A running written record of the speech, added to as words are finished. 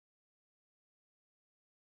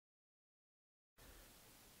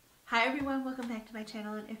Hi everyone, welcome back to my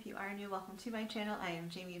channel, and if you are new, welcome to my channel. I am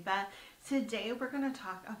Jamie Beth. Today we're going to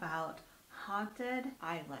talk about haunted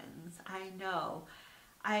islands. I know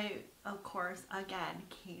I, of course, again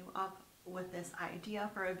came up with this idea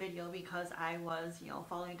for a video because I was,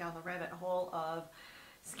 falling down the rabbit hole of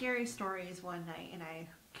scary stories one night, and I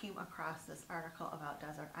came across this article about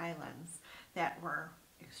desert islands that were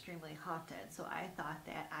extremely haunted. So I thought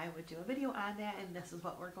that I would do a video on that, and this is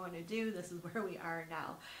what we're going to do. This is where we are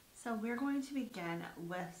now. So we're going to begin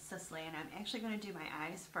with Sicily, and I'm actually going to do my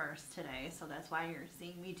eyes first today, so that's why you're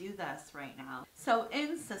seeing me do this right now. So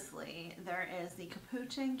in Sicily, there is the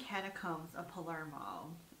Capuchin Catacombs of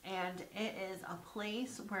Palermo, and it is a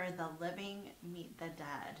place where the living meet the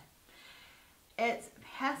dead. Its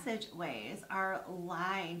passageways are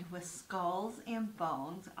lined with skulls and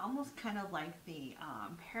bones, almost kind of like the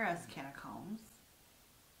Paris catacombs.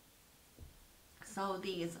 So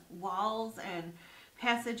these walls and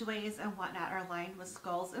passageways and whatnot are lined with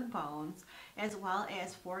skulls and bones, as well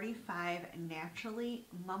as 45 naturally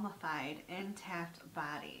mummified intact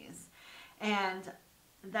bodies. And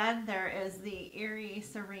then there is the eerie,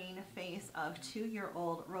 serene face of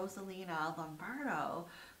 2-year-old Rosalina Lombardo,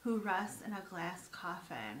 who rests in a glass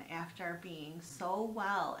coffin after being so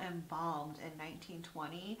well embalmed in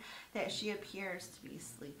 1920 that she appears to be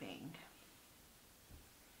sleeping.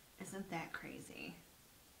 Isn't that crazy?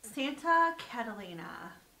 Santa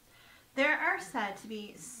Catalina. There are said to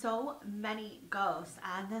be so many ghosts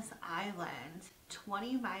on this island,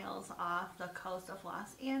 20 miles off the coast of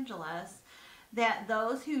Los Angeles, that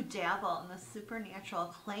those who dabble in the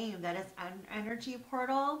supernatural claim that its energy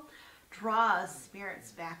portal draws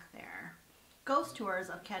spirits back there. Ghost tours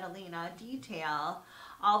of Catalina detail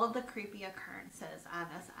all of the creepy occurrences on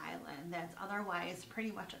this island that's otherwise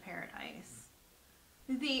pretty much a paradise.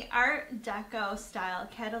 The Art Deco style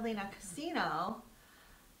Catalina Casino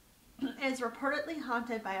is reportedly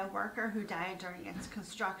haunted by a worker who died during its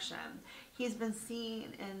construction. He's been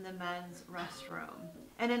seen in the men's restroom.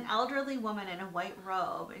 And an elderly woman in a white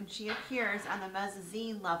robe, and she appears on the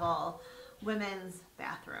mezzanine level women's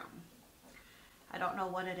bathroom. I don't know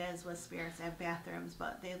what it is with spirits and bathrooms,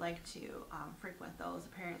 but they like to frequent those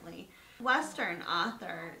apparently. Western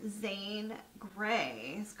author Zane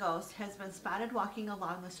Grey's ghost has been spotted walking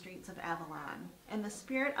along the streets of Avalon. And the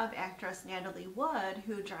spirit of actress Natalie Wood,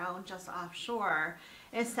 who drowned just offshore,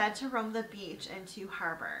 is said to roam the beach in 2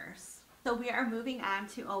 harbors. So we are moving on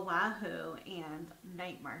to Oahu and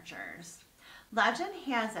night marchers. Legend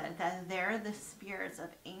has it that they're the spirits of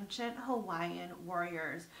ancient Hawaiian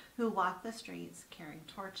warriors who walk the streets carrying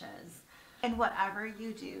torches. And whatever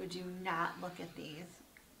you do, do not look at these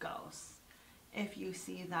ghosts if you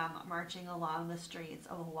see them marching along the streets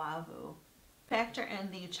of Oahu. Factor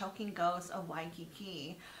in the choking ghost of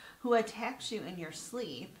Waikiki who attacks you in your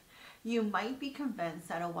sleep. You might be convinced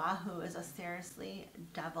that Oahu is a seriously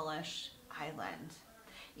devilish island.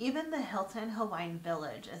 Even the Hilton Hawaiian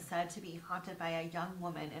Village is said to be haunted by a young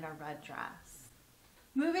woman in a red dress.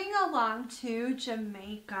 Moving along to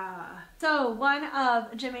Jamaica. So one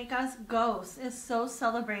of Jamaica's ghosts is so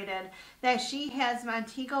celebrated that she has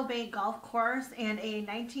Montego Bay Golf Course and a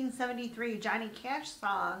 1973 Johnny Cash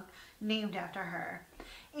song named after her.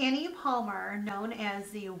 Annie Palmer, known as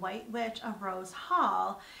the White Witch of Rose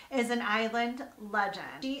Hall, is an island legend.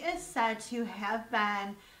 She is said to have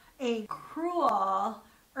been a cruel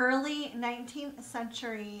early 19th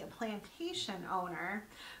century plantation owner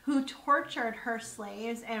who tortured her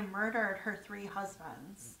slaves and murdered her 3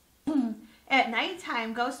 husbands. At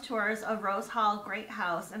nighttime, ghost tours of Rose Hall Great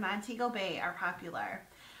House in Montego Bay are popular.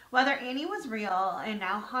 Whether Annie was real and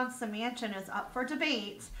now haunts the mansion is up for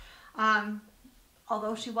debate,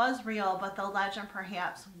 although she was real, but the legend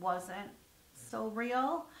perhaps wasn't so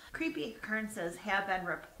real. Creepy occurrences have been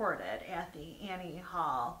reported at the Annie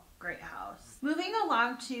Hall Great House. Moving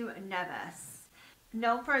along to Nevis.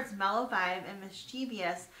 Known for its mellow vibe and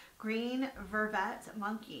mischievous green vervet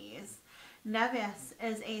monkeys, Nevis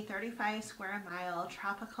is a 35 square mile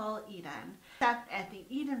tropical Eden, except at the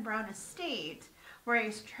Eden Brown Estate, where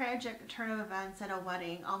a tragic turn of events at a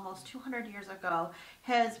wedding almost 200 years ago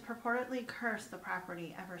has purportedly cursed the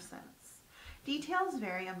property ever since. Details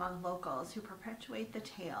vary among locals who perpetuate the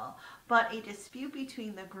tale, but a dispute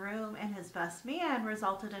between the groom and his best man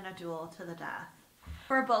resulted in a duel to the death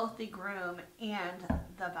for both the groom and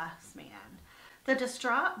the best man. The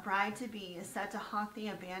distraught bride-to-be is said to haunt the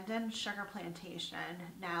abandoned sugar plantation,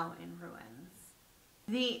 now in ruins.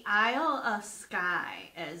 The Isle of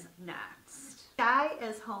Skye is next. Skye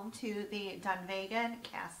is home to the Dunvegan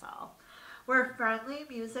Castle, where friendly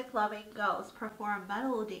music-loving ghosts perform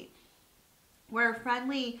where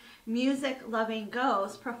friendly music-loving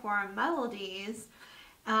ghosts perform melodies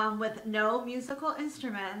with no musical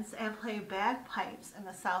instruments and play bagpipes in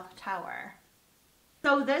the South Tower.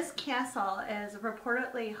 So this castle is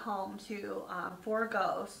reportedly home to 4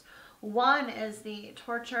 ghosts. One is the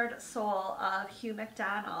tortured soul of Hugh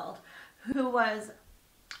MacDonald, who was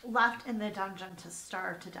left in the dungeon to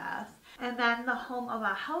starve to death. And then the home of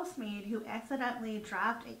a housemaid who accidentally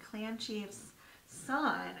dropped a clan chief's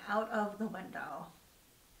son out of the window.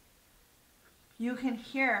 You can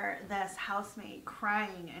hear this housemaid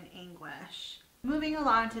crying in anguish. Moving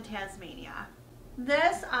along to Tasmania.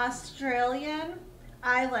 This Australian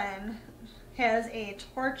island has a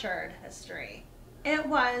tortured history. It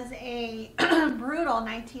was a brutal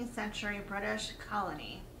 19th century British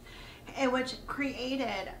colony, which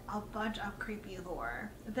created a bunch of creepy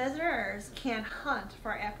lore. Visitors can hunt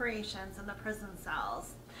for apparitions in the prison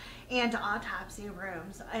cells and autopsy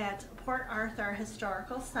rooms at Port Arthur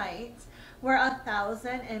Historical Site, where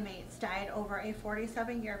 1,000 inmates died over a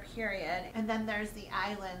 47-year period. And then there's the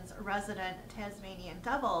island's resident Tasmanian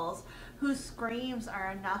devils, whose screams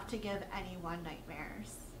are enough to give anyone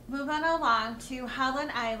nightmares. Moving along to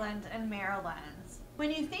Holland Island in Maryland. When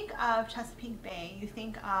you think of Chesapeake Bay, you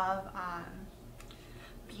think of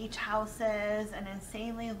beach houses, an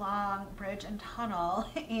insanely long bridge and tunnel,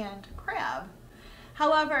 and crab.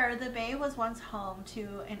 However, the bay was once home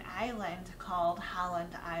to an island called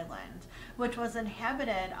Holland Island, which was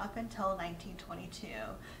inhabited up until 1922.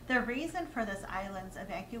 The reason for this island's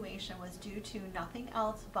evacuation was due to nothing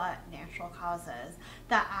else but natural causes.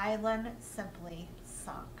 The island simply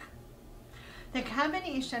sunk. The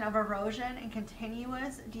combination of erosion and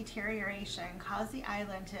continuous deterioration caused the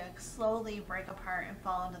island to slowly break apart and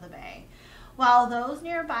fall into the bay. While those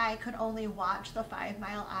nearby could only watch the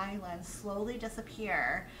 5-mile island slowly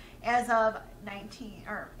disappear, as of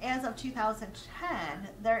 2010,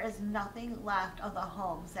 there is nothing left of the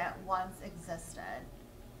homes that once existed.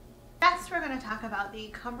 Next, we're going to talk about the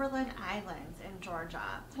Cumberland Islands in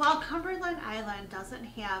Georgia. While Cumberland Island doesn't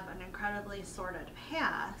have an incredibly sordid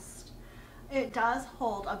past, it does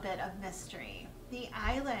hold a bit of mystery. The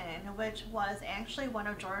island, which was actually one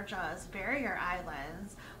of Georgia's barrier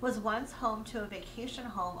islands, was once home to a vacation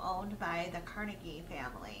home owned by the Carnegie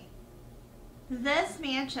family. This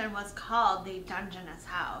mansion was called the Dungeness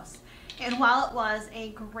House, and while it was a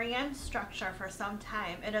grand structure for some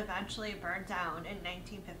time, it eventually burned down in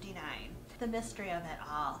 1959. The mystery of it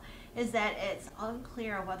all is that it's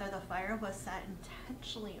unclear whether the fire was set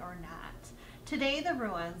intentionally or not. Today, the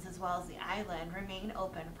ruins, as well as the island, remain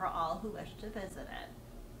open for all who wish to visit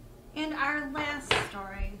it. And our last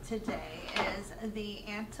story today is the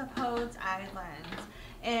Antipodes Islands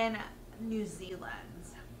in New Zealand.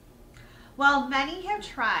 While many have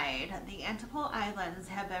tried, the Antipodes Islands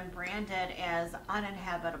have been branded as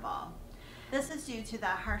uninhabitable. This is due to the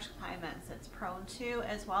harsh climates it's prone to,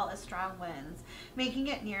 as well as strong winds, making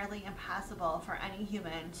it nearly impossible for any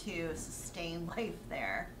human to sustain life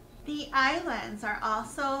there. The islands are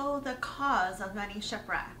also the cause of many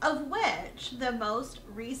shipwrecks, of which the most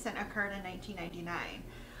recent occurred in 1999.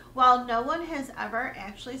 While no one has ever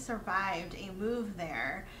actually survived a move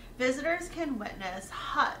there, visitors can witness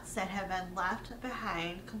huts that have been left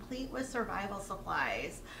behind, complete with survival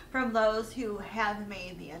supplies from those who have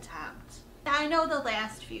made the attempt. Now, I know the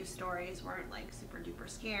last few stories weren't like super duper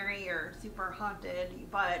scary or super haunted,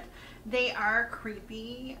 but they are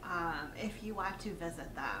creepy if you want to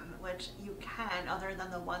visit them, which you can, other than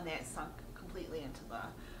the one that sunk completely into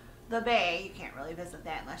the bay. You can't really visit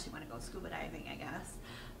that unless you want to go scuba diving, I guess.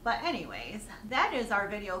 But anyways, that is our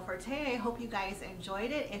video for today. I hope you guys enjoyed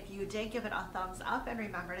it. If you did, give it a thumbs up, and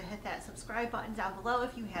remember to hit that subscribe button down below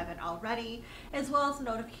if you haven't already, as well as the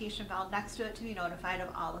notification bell next to it to be notified of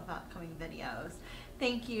all of upcoming videos.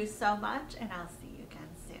 Thank you so much, and I'll see you